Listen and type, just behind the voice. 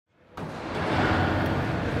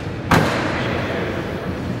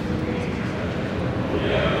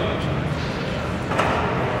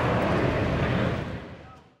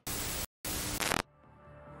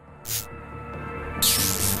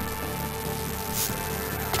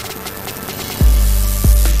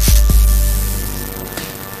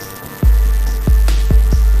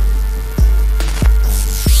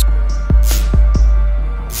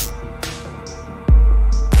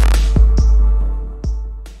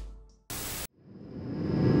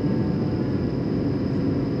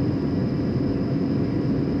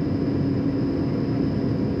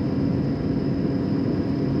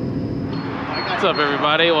What's up,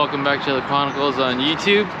 everybody? Welcome back to the Chronicles on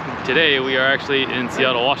YouTube. Today we are actually in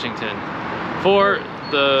Seattle, Washington for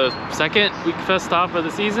the second Wekfest stop of the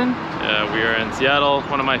season. We are in Seattle,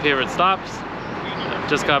 one of my favorite stops.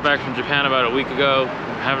 Just got back from Japan about a week ago.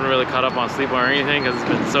 Haven't really caught up on sleep or anything because it's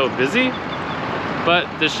been so busy. But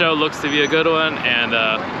this show looks to be a good one, and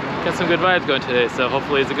got some good vibes going today, so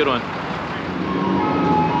hopefully it's a good one.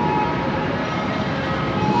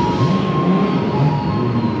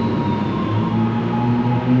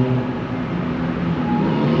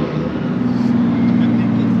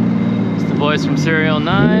 It's the boys from Serial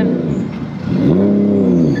 9.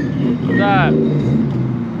 Look at that.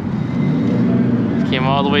 Came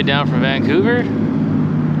all the way down from Vancouver.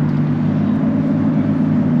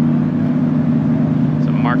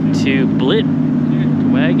 Mark II Blit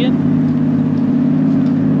wagon.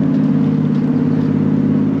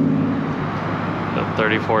 The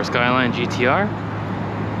 34 Skyline GTR.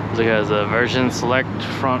 It has a version select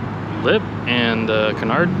front lip and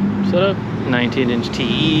canard setup. 19-inch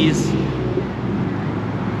TEs.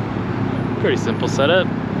 Pretty simple setup.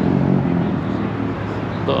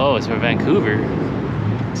 Oh, it's from Vancouver.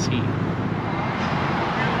 Let's see.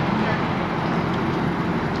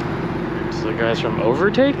 The guys from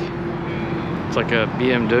Overtake. It's like a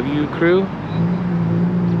BMW crew,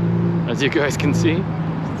 as you guys can see.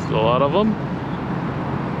 It's a lot of them.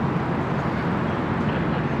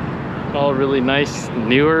 All really nice,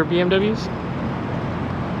 newer BMWs.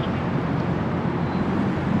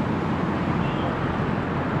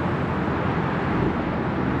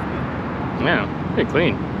 Yeah, pretty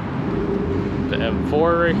clean. The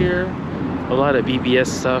M4 right here. A lot of BBS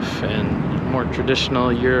stuff and more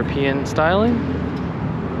traditional European styling.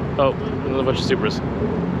 Oh, another bunch of Supras.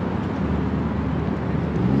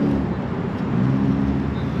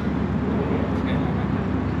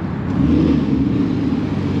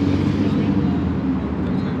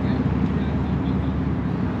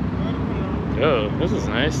 Oh, this is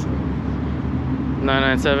nice.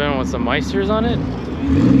 997 with some Meisters on it.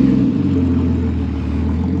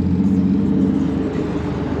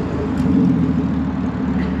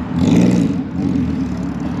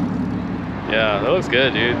 Yeah, that looks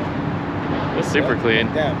good, dude. That's super clean.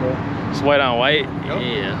 Yeah, bro. It's white on white. Yep.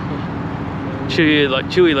 Yeah.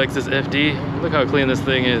 Chewy likes this FD. Look how clean this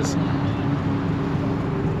thing is.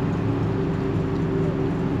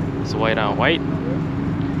 It's white on white.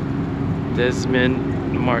 Desmond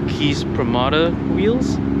Marquise Promata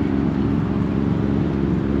wheels.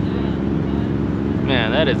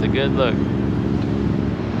 Man, that is a good look.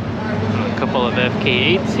 A couple of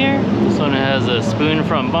FK8s here. This one has a spoon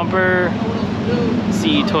front bumper.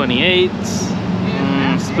 C28s,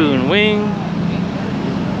 spoon wing.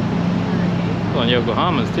 On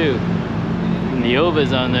Yokohamas too. And the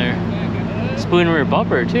Ova's on there. Spoon rear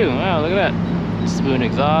bumper too. Wow, look at that. Spoon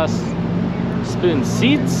exhaust, spoon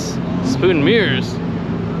seats, spoon mirrors.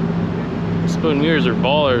 Spoon mirrors are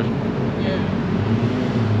baller.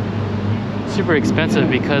 Super expensive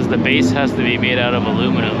because the base has to be made out of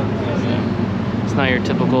aluminum. It's not your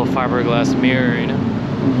typical fiberglass mirror, you know.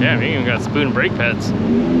 Yeah, we even got spoon brake pads.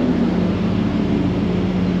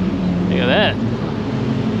 Look at that.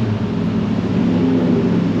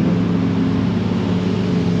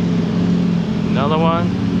 Another one.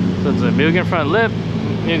 So it's a Mugen front lip,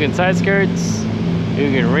 Mugen side skirts,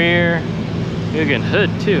 Mugen rear, Mugen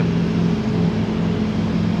hood too.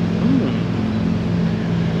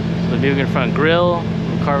 So the Mugen front grille,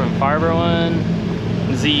 carbon fiber one,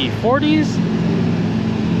 Z40s.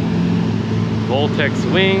 Voltex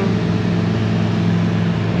wing.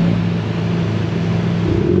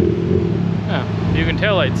 Oh, Mugen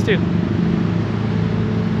taillights too.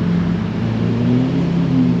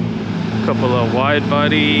 A couple of wide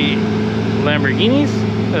body Lamborghinis,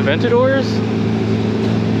 Aventadors.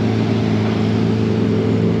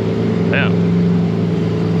 Damn.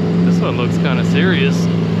 This one looks kind of serious.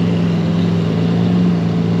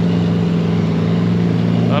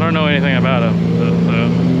 I don't know anything about him, so.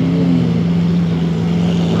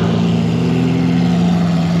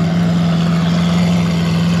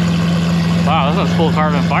 Wow, this one's full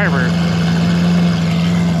carbon fiber.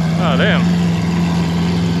 Oh, damn.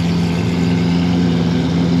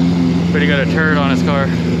 Pretty got a turd on his car.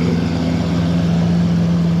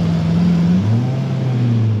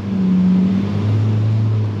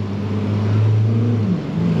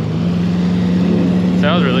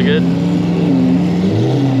 Sounds really good.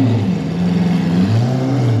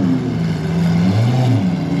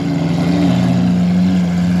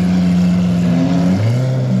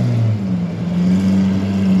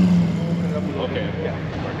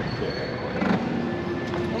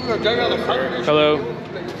 Hello.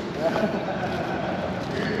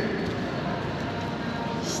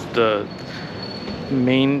 the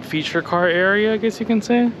main feature car area, I guess you can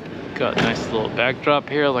say. Got a nice little backdrop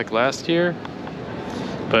here like last year.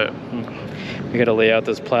 But we gotta lay out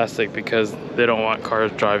this plastic because they don't want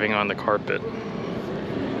cars driving on the carpet.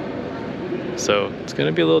 So it's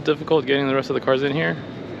gonna be a little difficult getting the rest of the cars in here.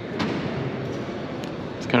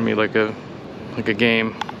 It's gonna be like a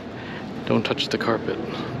game. Don't touch the carpet.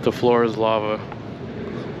 The floor is lava.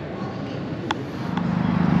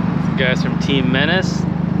 The guys from Team Menace.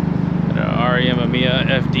 Got REM Mamiya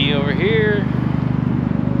FD over here.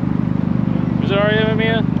 Is it REM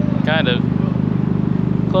Mamiya? Kind of.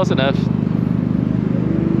 Close enough.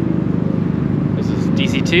 This is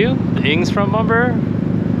DC2, the Ings front bumper.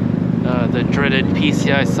 The dreaded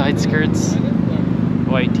PCI side skirts.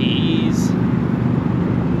 White TEs.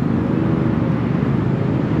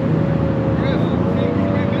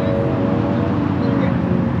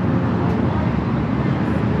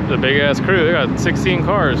 The big ass crew, they got 16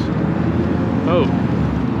 cars. Oh.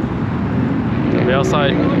 The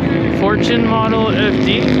outside Fortune model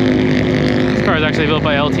FD. This car is actually built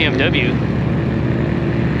by LTMW.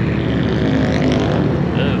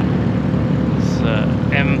 It's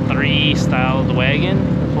M3 styled wagon,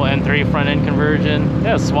 full M3 front end conversion.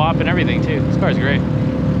 Yeah, swap and everything too. This car's great.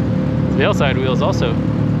 It's the outside wheels also.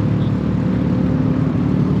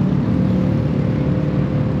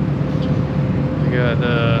 We got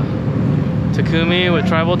the Takumi with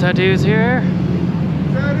tribal tattoos here.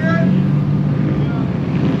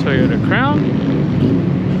 Toyota Crown.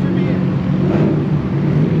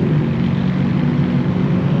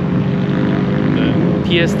 The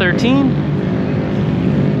PS13.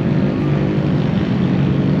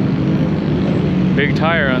 Big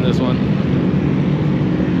tire on this one.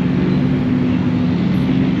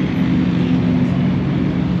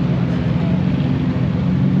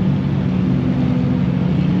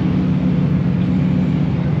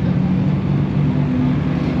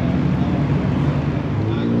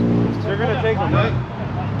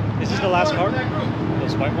 Is this the last car?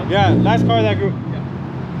 Those white ones? Yeah, last car of that group.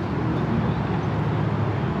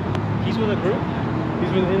 He's with a group?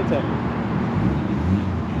 He's with Intech.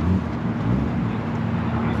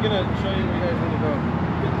 He's gonna show you where you guys need to go.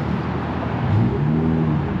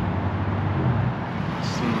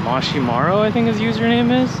 Mashimaro, I think his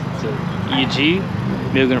username is. It's an EG,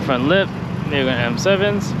 Mugen front lip, Mugen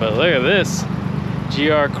M7s. But look at this,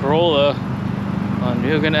 GR Corolla on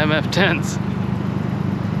Mugen MF10s.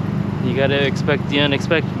 You gotta expect the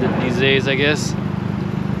unexpected these days, I guess.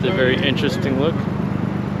 It's a very interesting look.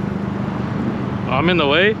 I'm in the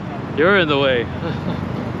way? You're in the way.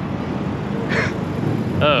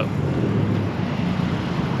 Oh.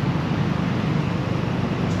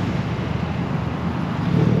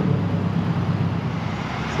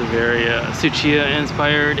 It's a very Tsuchiya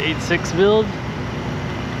inspired 8.6 build.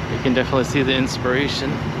 You can definitely see the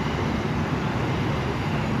inspiration.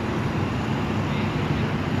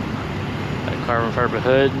 Carbon fiber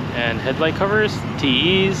hood and headlight covers,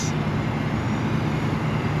 TEs,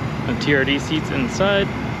 and TRD seats inside,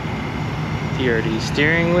 TRD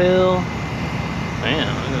steering wheel. Man,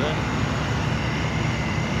 look at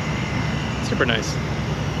that. Super nice.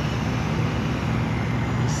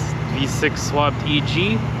 V6 swapped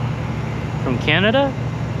EG from Canada.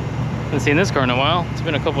 Haven't seen this car in a while. It's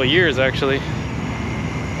been a couple of years actually.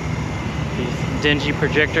 These dingy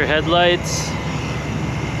projector headlights.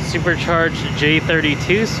 Supercharged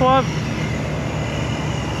J32 swap.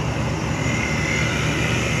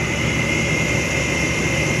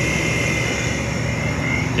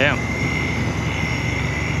 Damn.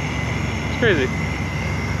 It's crazy.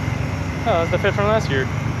 Oh, that's the fit from last year.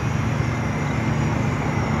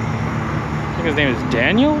 I think his name is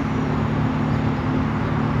Daniel?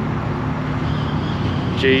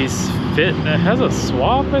 J's Fit. That has a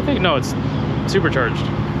swap, I think? No, it's supercharged.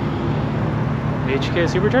 HK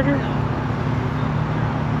supercharger?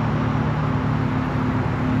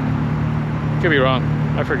 Could be wrong,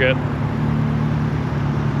 I forget.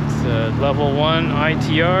 It's a level 1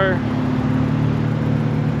 ITR.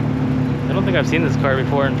 I don't think I've seen this car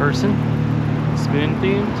before in person. Spoon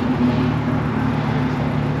themed.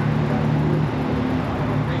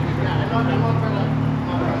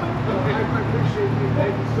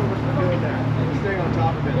 Thank you so much for doing that. Staying on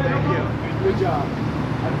top of it. Thank you. Good job.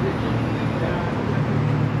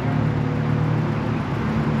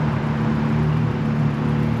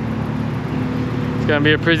 It's gonna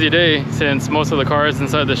be a busy day since most of the cars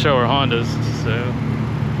inside the show are Hondas, so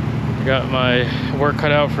I got my work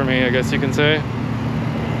cut out for me, I guess you can say.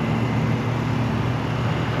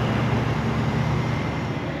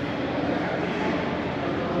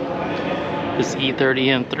 This E30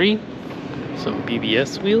 M3, Some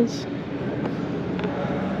BBS wheels.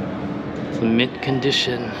 It's in mint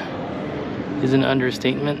condition. Is an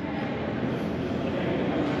understatement.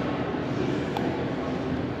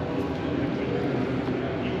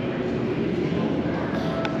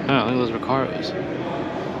 Oh, look at those Recaros.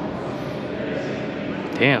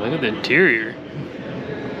 Damn, look at the interior.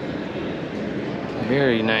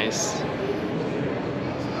 Very nice.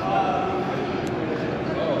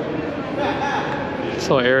 This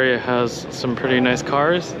whole area has some pretty nice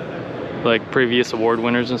cars, like previous award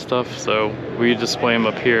winners and stuff, so we display them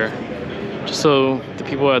up here just so the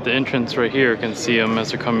people at the entrance right here can see them as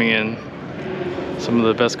they're coming in. Some of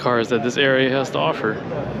the best cars that this area has to offer.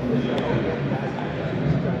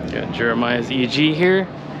 Got Jeremiah's EG here.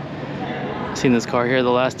 Seen this car here the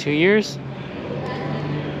last 2 years.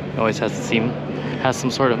 Always has some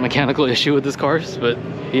sort of mechanical issue with his cars, but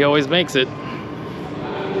he always makes it.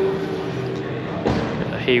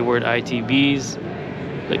 Hayward ITBs,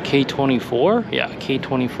 the K24, yeah,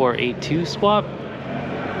 K24 A2 swap,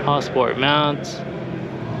 Hossport mounts,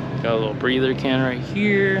 got a little breather can right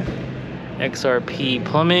here, XRP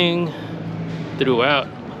plumbing throughout.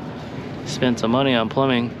 Spent some money on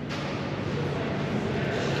plumbing.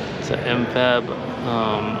 It's an MFAB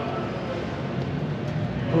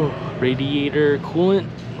radiator coolant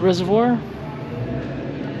reservoir.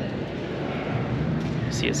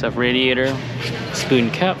 CSF radiator,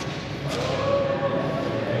 spoon cap.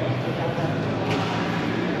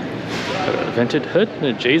 Got a vented hood and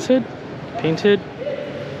a J's hood, painted.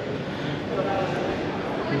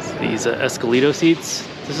 These Escalito seats.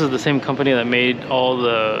 This is the same company that made all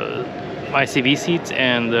the ICB seats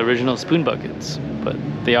and the original spoon buckets, but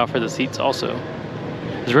they offer the seats also.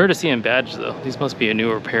 It's rare to see them badged though. These must be a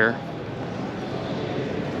newer pair.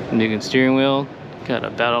 New steering wheel. Got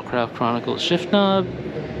a Battlecraft Chronicles shift knob.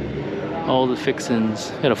 All the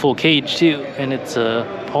fixins. Got a full cage too, and it's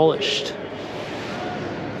polished.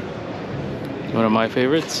 One of my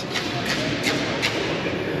favorites.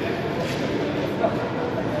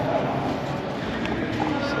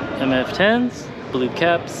 MF10s, blue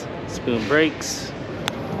caps, spoon brakes.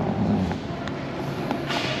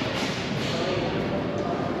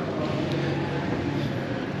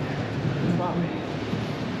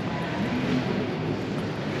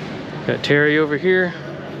 Got Terry over here,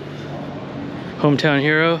 hometown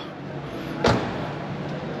hero.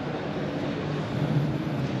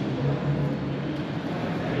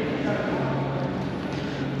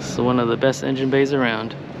 This is one of the best engine bays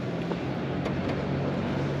around.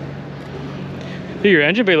 Dude, your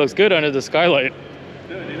engine bay looks good under the skylight.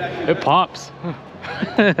 It pops.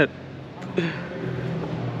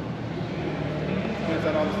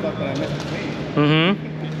 Mm-hmm.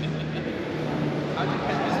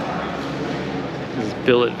 This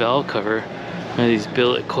billet valve cover. And these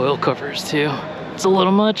billet coil covers too. It's a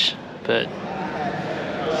little much, but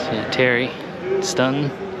yeah, Terry,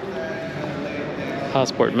 stunting.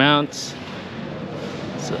 Hossport mounts.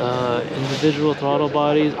 Individual throttle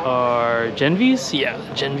bodies are Genvs? Yeah,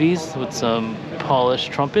 Genvs with some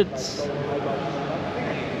polished trumpets.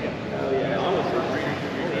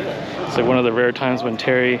 It's like one of the rare times when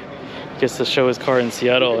Terry gets to show his car in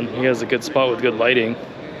Seattle and he has a good spot with good lighting.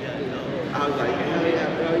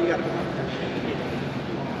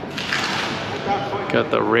 Got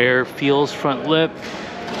the rare Feels front lip,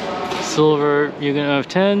 silver Yugin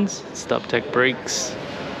F10s, StopTech brakes.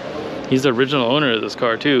 He's the original owner of this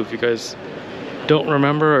car too. If you guys don't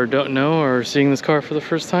remember or don't know or are seeing this car for the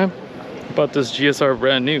first time, I bought this GSR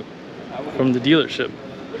brand new from the dealership,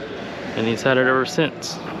 and he's had it ever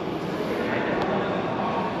since.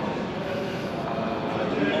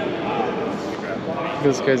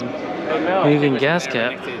 This guy's moving gas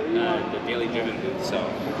cap.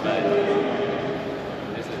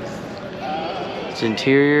 It's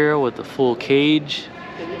interior with the full cage,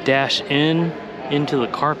 dash in into the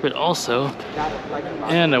carpet also,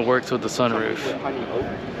 and it works with the sunroof.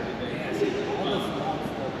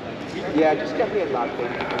 Yeah, just get me a latte.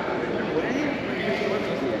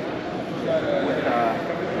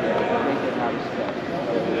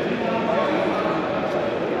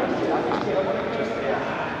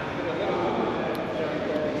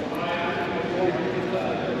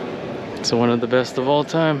 So one of the best of all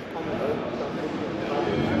time.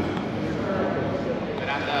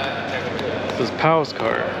 This is Pow's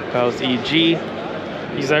car, Pow's EG.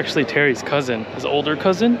 He's actually Terry's cousin, his older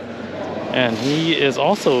cousin. And he is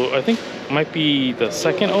also, I think, might be the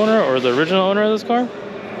second owner or the original owner of this car.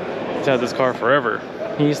 He's had this car forever.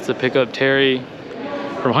 He used to pick up Terry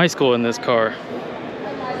from high school in this car.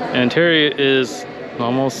 And Terry is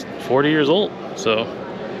almost 40 years old, so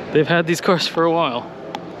they've had these cars for a while.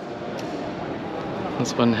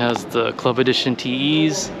 This one has the Club Edition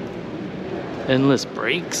TEs, endless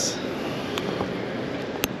brakes.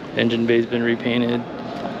 Engine bay's been repainted.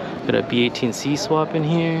 Got a B18C swap in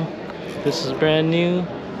here. This is brand new.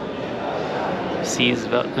 C's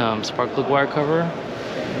spark plug wire cover.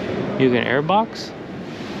 Mugen airbox.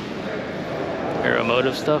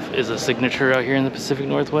 Aeromotive stuff is a signature out here in the Pacific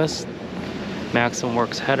Northwest. Maxim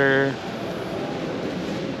Works header.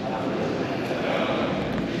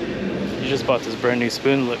 You just bought this brand new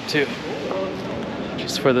spoon lip too,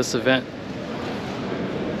 just for this event.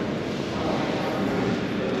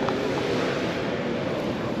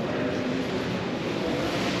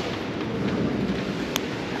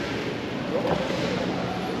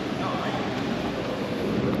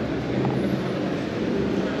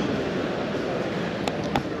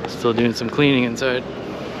 Still doing some cleaning inside.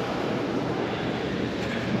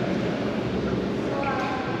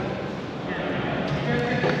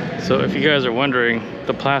 So if you guys are wondering,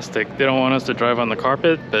 the plastic, they don't want us to drive on the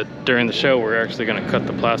carpet, but during the show we're actually going to cut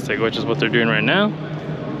the plastic, which is what they're doing right now.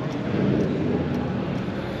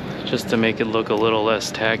 Just to make it look a little less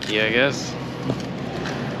tacky, I guess.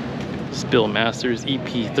 Spill Masters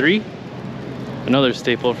EP3. Another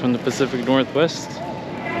staple from the Pacific Northwest.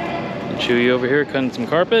 Chewy over here cutting some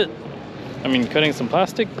carpet. Cutting some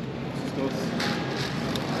plastic.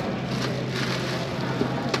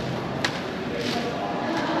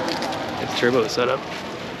 It's turbo setup.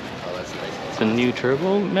 Oh, that's nice. It's a new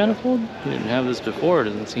turbo manifold. We didn't have this before, it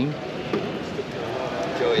doesn't seem.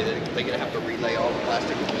 Joey, they're gonna have to relay all the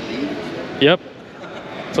plastic when we leave. Yep.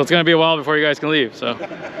 So it's gonna be a while before you guys can leave. So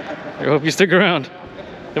I hope you stick around.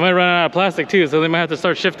 They might run out of plastic too, so they might have to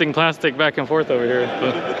start shifting plastic back and forth over here.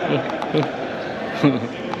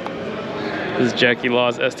 This is Jackie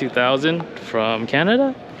Law's S2000 from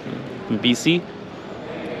Canada, from BC.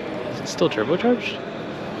 Is it still turbocharged?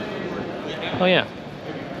 Oh yeah,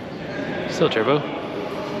 still turbo.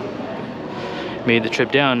 Made the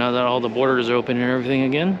trip down now that all the borders are open and everything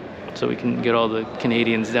again, so we can get all the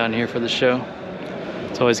Canadians down here for the show.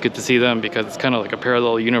 It's always good to see them because it's kind of like a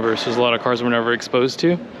parallel universe. There's a lot of cars we're never exposed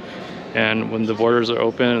to, and when the borders are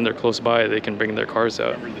open and they're close by, they can bring their cars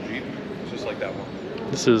out. Remember the Jeep? It's just like that one.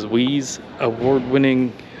 This is Wee's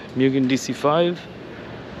award-winning Mugen DC5.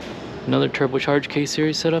 Another turbocharged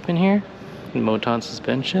K-Series setup in here. Moton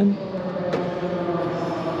suspension.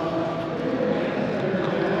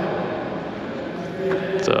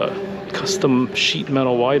 It's a custom sheet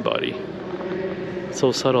metal wide body. It's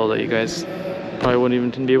so subtle that you guys probably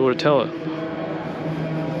wouldn't even be able to tell it.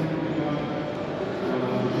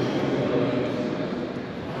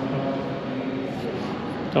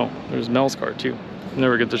 Oh, there's Mel's car too.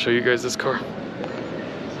 Never get to show you guys this car.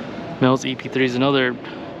 Mel's EP3 is another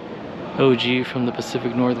OG from the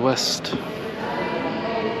Pacific Northwest.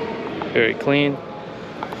 Very clean.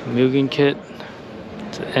 Mugen kit.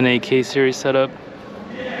 It's an NAK series setup.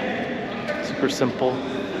 Super simple.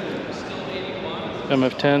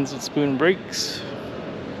 MF10s with spoon brakes.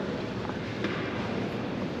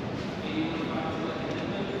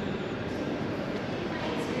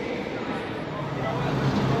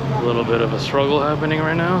 A little bit of a struggle happening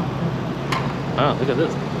right now. Wow, look at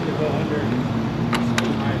this.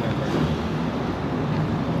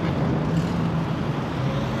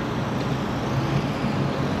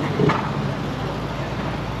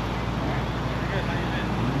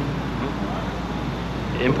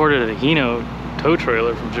 Imported a Hino tow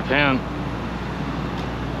trailer from Japan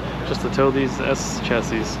just to tow these S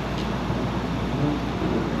chassis.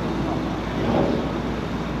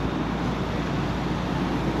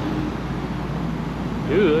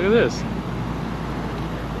 Ooh, look at this.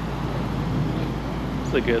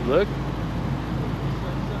 It's a good look.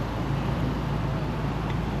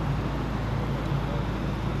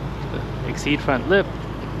 Exceed front lip.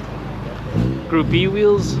 Group B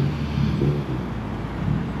wheels.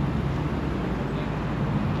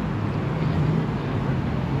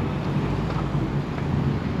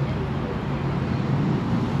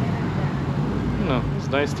 No, it's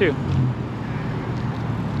nice too.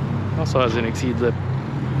 Also has an Exceed lip.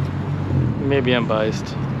 Maybe I'm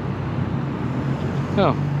biased.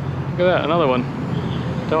 Oh, look at that, another one.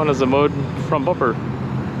 That one has a mode front bumper.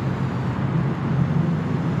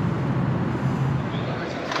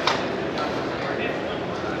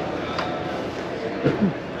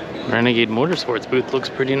 Renegade Motorsports booth looks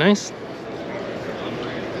pretty nice.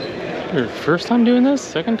 Your first time doing this?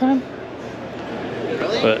 Second time?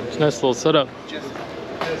 But it's a nice little setup.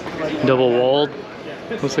 Double walled.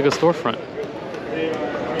 Looks like a storefront.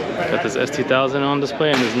 Got this S2000 on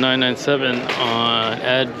display and this 997 on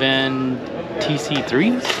Advan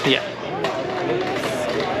TC3s. Yeah.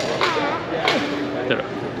 They're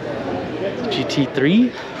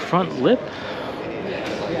GT3 front lip.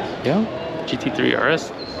 Yeah, GT3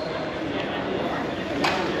 RS.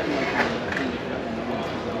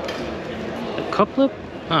 A cup lip?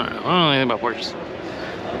 I don't know anything about Porsches.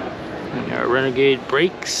 Renegade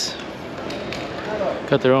brakes.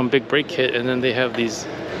 Got their own big brake kit, and then they have these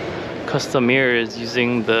custom mirrors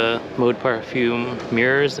using the Mode Parfum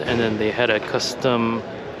mirrors, and then they had a custom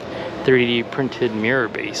 3D printed mirror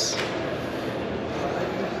base.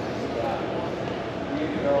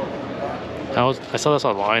 I saw this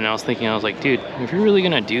online and I was thinking, I was like, dude, if you're really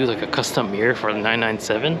gonna do like a custom mirror for the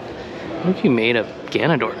 997, what if you made a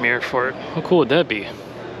Ganondorf mirror for it? How cool would that be?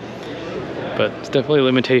 But it's definitely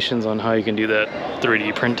limitations on how you can do that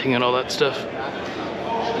 3D printing and all that stuff.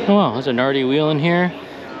 Oh wow, there's a Nardi wheel in here.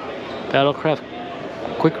 Battlecraft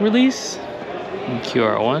quick release.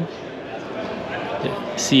 QR1.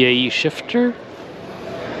 CAE shifter.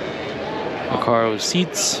 Recaro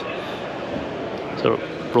seats. So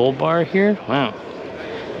roll bar here. Wow.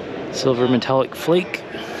 Silver metallic flake.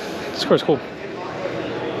 This car's cool.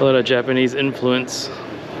 A lot of Japanese influence.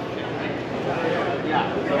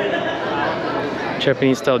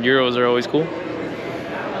 Japanese styled Euros are always cool.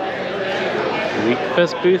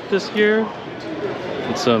 Wekfest booth this year.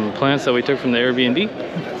 And some plants that we took from the Airbnb.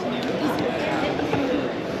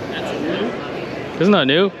 Isn't that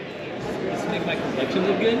new? Does it make my complexion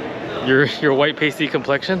look good? Your white pasty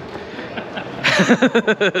complexion?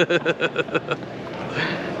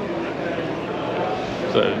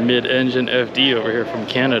 The mid-engine FD over here from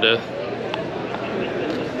Canada.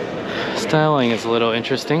 Styling is a little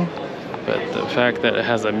interesting, but the fact that it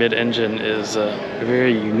has a mid-engine is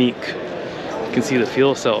very unique. You can see the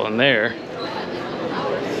fuel cell in there.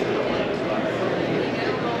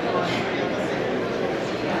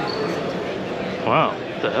 Wow,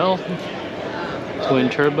 what the hell? Twin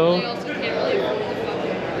turbo.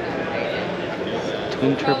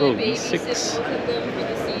 Twin turbo V6.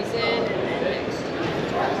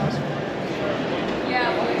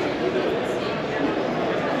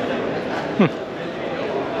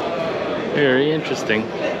 Very interesting.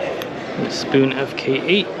 Spoon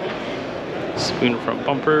FK8. Spoon front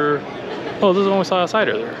bumper. Oh, this is the one we saw outside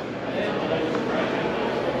earlier.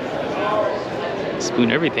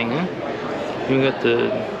 Spoon everything, huh? We got the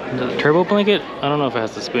turbo blanket. I don't know if it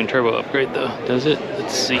has the spoon turbo upgrade though. Does it?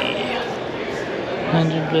 Let's see.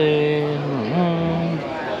 100 blade.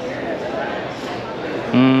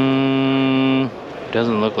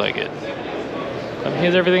 Doesn't look like it. But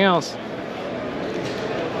here's everything else.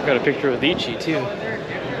 Got a picture with Ichi too.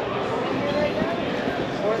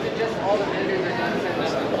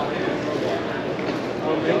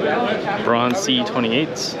 Bronze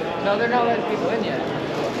C28s. No, they're not letting people in yet.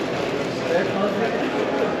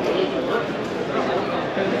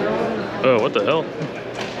 Oh, what the hell?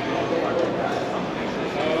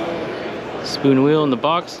 Spoon wheel in the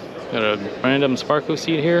box. Got a random Sparko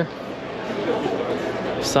seat here.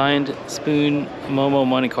 Signed Spoon Momo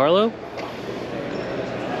Monte Carlo.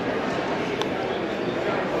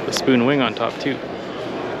 The spoon wing on top too.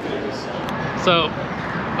 So,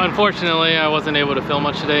 unfortunately, I wasn't able to film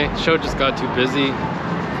much today. The show just got too busy.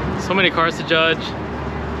 So many cars to judge.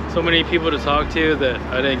 So many people to talk to that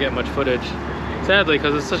I didn't get much footage. Sadly,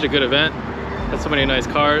 because it's such a good event. Had so many nice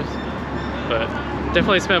cars. But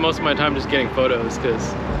definitely spent most of my time just getting photos,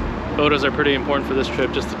 because photos are pretty important for this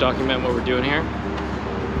trip, just to document what we're doing here.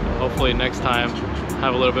 Hopefully next time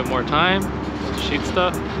have a little bit more time to shoot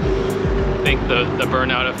stuff. I think the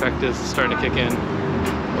burnout effect is starting to kick in,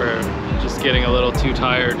 where just getting a little too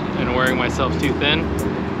tired and wearing myself too thin.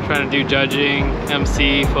 Trying to do judging,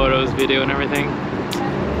 MC, photos, video and everything.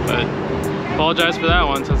 But apologize for that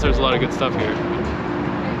one, since there's a lot of good stuff here.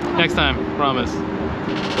 Next time, promise,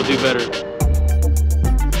 we'll do better.